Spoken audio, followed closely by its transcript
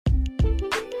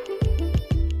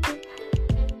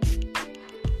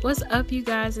What's up, you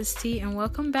guys? It's T, and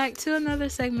welcome back to another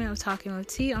segment of Talking with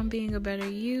T on Being a Better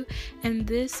You. And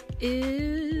this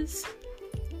is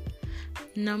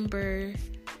number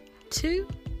 2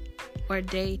 or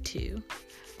day 2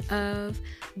 of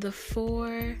the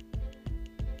 4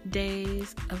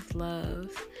 days of love.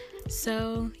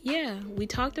 So yeah, we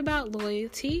talked about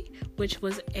loyalty, which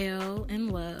was L in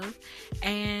love,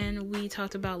 and we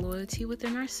talked about loyalty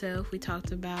within ourselves. We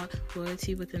talked about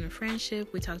loyalty within a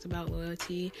friendship. We talked about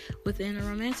loyalty within a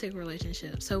romantic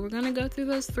relationship. So we're going to go through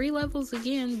those 3 levels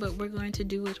again, but we're going to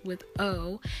do it with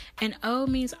O, and O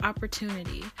means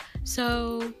opportunity.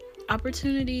 So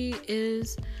opportunity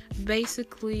is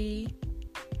basically,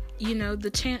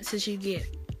 the chances you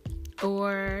get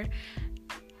or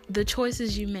the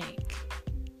choices you make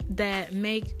that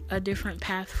make a different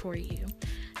path for you.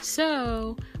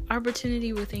 So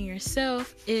opportunity within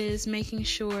yourself is making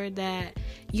sure that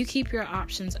you keep your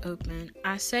options open.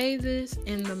 I say this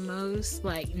in the most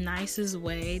nicest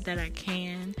way that I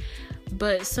can,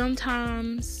 but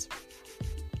sometimes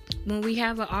when we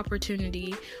have an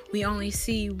opportunity, we only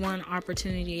see one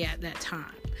opportunity at that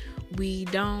time. We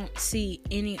don't see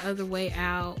any other way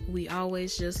out. We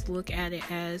always just look at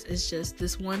it as it's just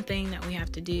this one thing that we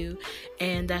have to do,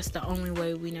 and that's the only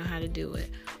way we know how to do it.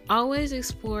 Always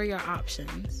explore your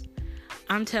options.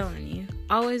 I'm telling you,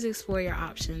 always explore your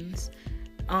options.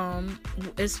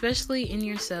 Especially in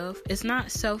yourself. It's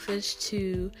not selfish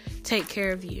to take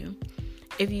care of you.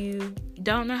 If you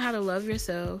don't know how to love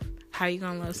yourself, how you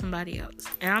gonna love somebody else?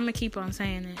 And I'm gonna keep on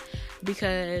saying it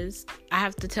because I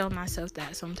have to tell myself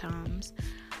that sometimes.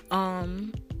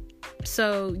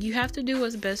 So you have to do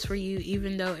what's best for you,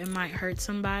 even though it might hurt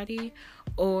somebody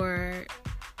or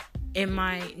it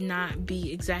might not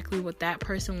be exactly what that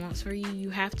person wants for you.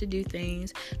 You have to do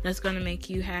things that's going to make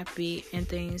you happy and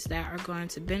things that are going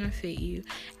to benefit you.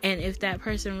 And if that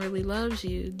person really loves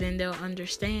you, then they'll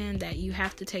understand that you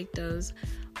have to take those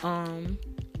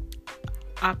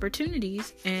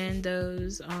opportunities and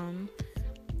those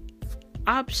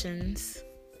options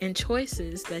and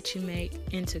choices that you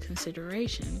make into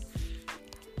consideration.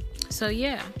 So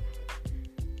yeah,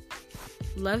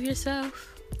 love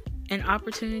yourself and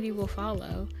opportunity will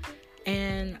follow.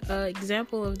 And an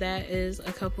example of that is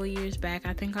a couple of years back.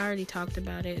 I think I already talked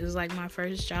about it. It was my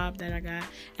first job that I got,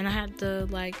 and I had to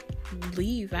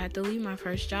leave. I had to leave my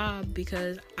first job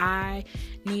because I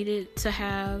needed to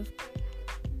have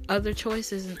other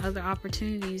choices and other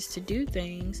opportunities to do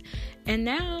things. And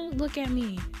now look at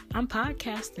me, I'm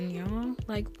podcasting, y'all.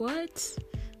 What?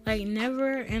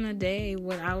 Never in a day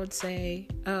would I would say,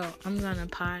 oh, I'm gonna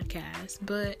podcast,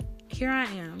 but here I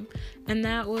am. And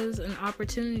that was an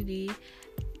opportunity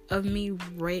of me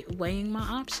weighing my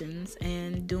options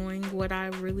and doing what I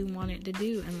really wanted to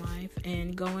do in life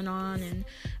and going on and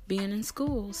being in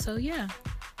school. So yeah,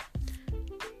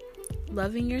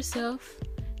 loving yourself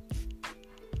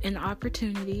and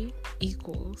opportunity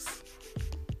equals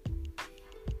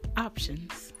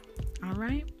options. All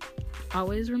right?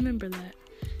 Always remember that.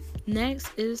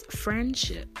 Next is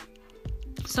friendship.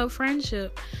 So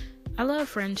friendship, I love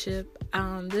friendship.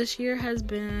 This year has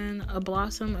been a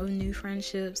blossom of new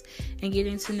friendships and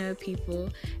getting to know people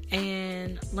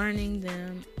and learning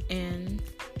them, and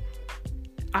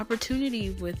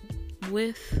opportunity with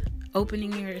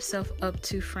opening yourself up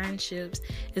to friendships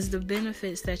is the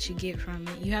benefits that you get from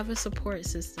it. You have a support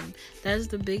system. That is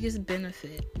the biggest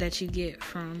benefit that you get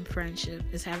from friendship,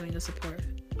 is having a support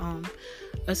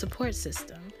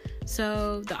system.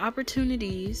 So the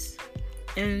opportunities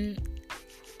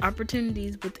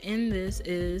within this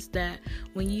is that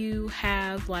when you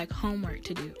have homework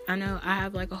to do, I know I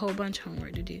have a whole bunch of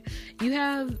homework to do. You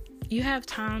have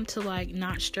time to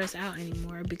not stress out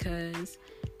anymore because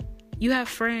you have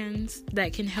friends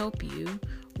that can help you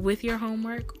with your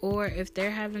homework, or if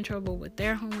they're having trouble with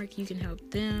their homework, you can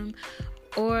help them,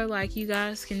 or you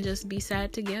guys can just be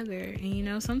sad together.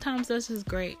 And sometimes that's just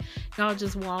great. Y'all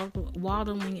just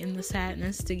waddling in the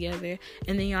sadness together,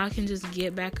 and then y'all can just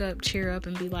get back up, cheer up,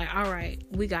 and be like, all right,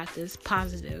 we got this,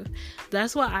 positive.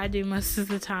 That's what I do most of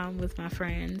the time with my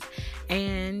friends.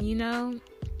 And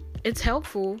it's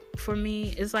helpful for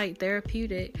me. It's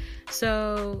therapeutic.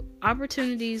 So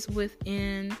opportunities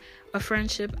within a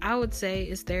friendship, I would say,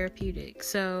 is therapeutic.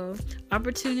 So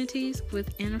opportunities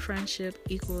within a friendship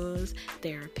equals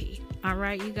therapy. All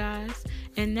right, you guys.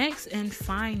 And next and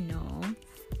final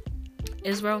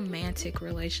is romantic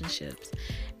relationships.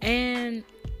 And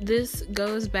this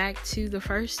goes back to the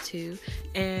first 2,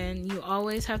 and you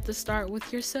always have to start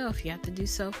with yourself. You have to do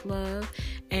self-love,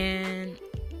 and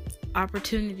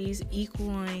opportunities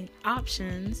equaling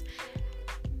options.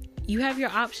 You have your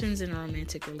options in a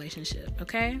romantic relationship,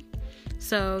 okay?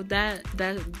 So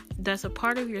that's a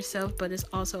part of yourself, but it's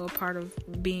also a part of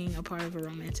being a part of a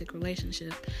romantic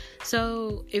relationship.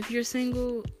 So if you're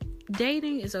single,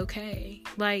 dating is okay.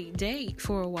 Like, date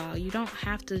for a while. You don't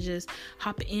have to just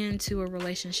hop into a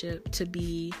relationship to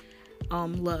be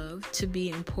loved, to be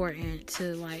important,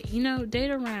 to, like,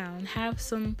 date around, have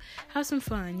some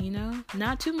fun,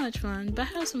 not too much fun, but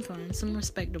have some fun, some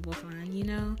respectable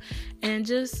fun, and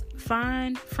just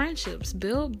find friendships,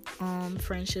 build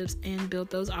friendships, and build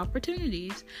those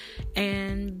opportunities,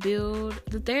 and build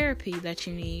the therapy that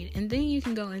you need, and then you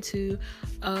can go into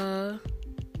a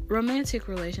romantic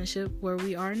relationship where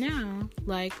we are now,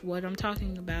 like what I'm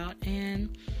talking about.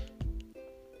 And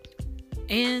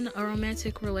in a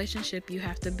romantic relationship, you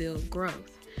have to build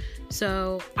growth.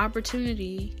 So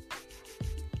opportunity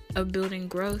of building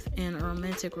growth in a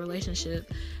romantic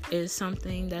relationship is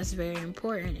something that's very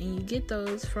important, and you get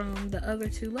those from the other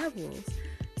two levels.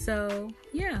 So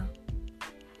yeah,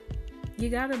 you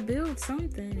gotta build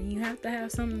something, and you have to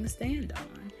have something to stand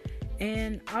on.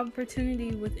 And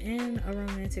opportunity within a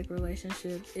romantic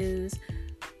relationship is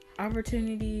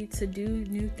opportunity to do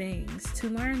new things, to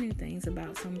learn new things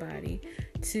about somebody,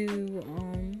 to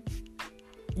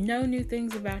know new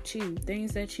things about you,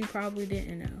 things that you probably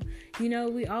didn't know.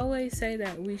 We always say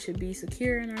that we should be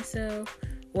secure in ourselves.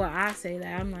 Well, I say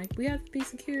that. I'm like, we have to be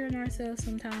secure in ourselves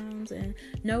sometimes and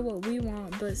know what we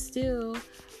want, but still,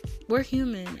 we're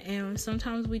human, and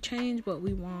sometimes we change what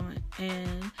we want,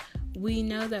 and we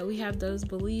know that we have those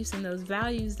beliefs and those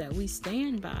values that we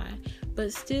stand by,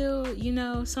 but still,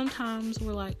 sometimes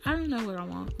we're like, I don't know what I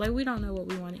want. Like, we don't know what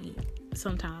we want to eat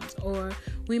sometimes, or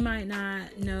we might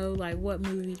not know, like, what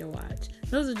movie to watch.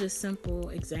 Those are just simple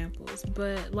examples,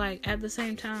 but, like, at the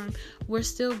same time, we're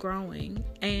still growing,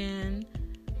 and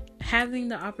having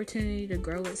the opportunity to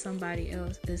grow with somebody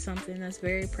else is something that's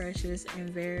very precious and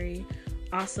very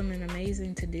awesome and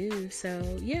amazing to do. So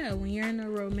yeah, when you're in a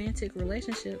romantic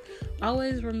relationship,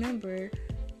 always remember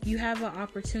you have an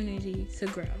opportunity to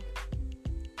grow.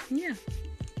 Yeah.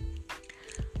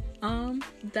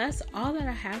 That's all that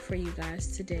I have for you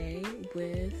guys today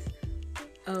with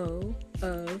of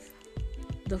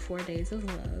the 4 days of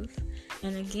love.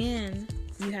 And again,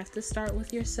 you have to start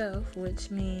with yourself,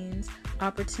 which means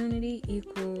opportunity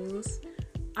equals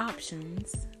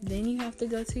options. Then you have to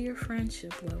go to your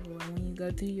friendship level, and when you go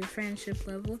to your friendship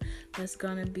level, that's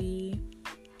gonna be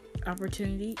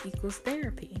opportunity equals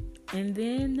therapy. And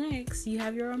then next you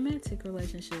have your romantic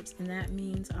relationships, and that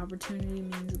means opportunity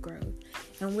means growth.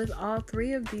 And with all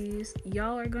three of these,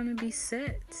 y'all are gonna be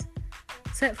set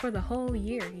for the whole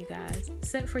year, you guys.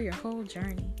 Set for your whole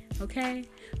journey. Okay?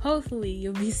 Hopefully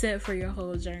you'll be set for your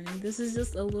whole journey. This is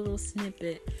just a little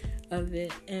snippet of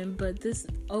it, but this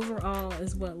overall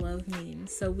is what love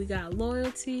means. So we got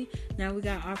loyalty, now we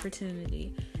got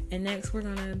opportunity, and next we're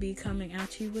gonna be coming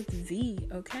at you with V.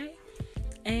 Okay?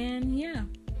 And yeah,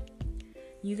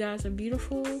 you guys are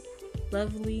beautiful,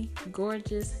 lovely,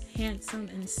 gorgeous, handsome,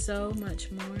 and so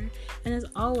much more. And as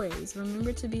always,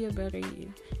 remember to be a better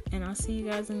you, and I'll see you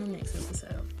guys in the next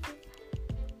episode.